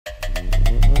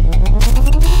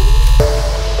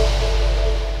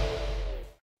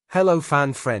Hello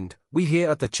fan friend, we here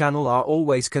at the channel are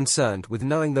always concerned with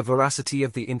knowing the veracity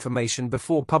of the information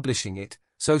before publishing it,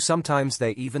 so sometimes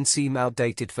they even seem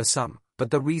outdated for some,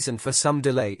 but the reason for some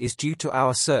delay is due to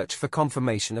our search for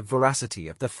confirmation of veracity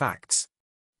of the facts.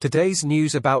 Today's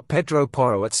news about Pedro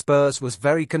Porro at Spurs was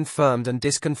very confirmed and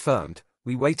disconfirmed.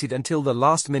 We waited until the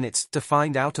last minutes to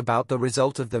find out about the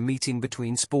result of the meeting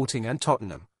between Sporting and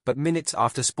Tottenham, but minutes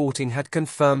after Sporting had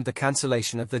confirmed the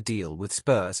cancellation of the deal with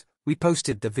Spurs, we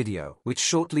posted the video, which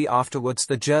shortly afterwards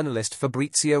the journalist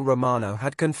Fabrizio Romano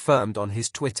had confirmed on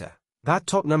his Twitter, that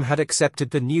Tottenham had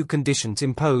accepted the new conditions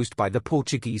imposed by the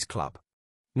Portuguese club.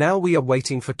 Now we are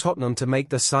waiting for Tottenham to make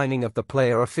the signing of the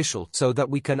player official so that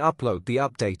we can upload the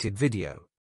updated video.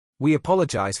 We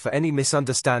apologize for any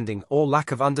misunderstanding or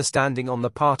lack of understanding on the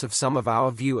part of some of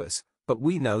our viewers, but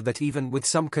we know that even with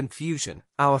some confusion,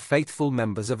 our faithful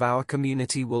members of our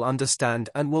community will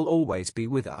understand and will always be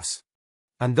with us.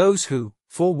 And those who,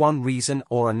 for one reason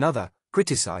or another,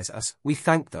 criticize us, we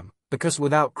thank them, because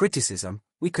without criticism,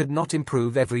 we could not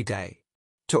improve every day.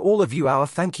 To all of you, our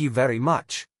thank you very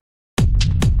much.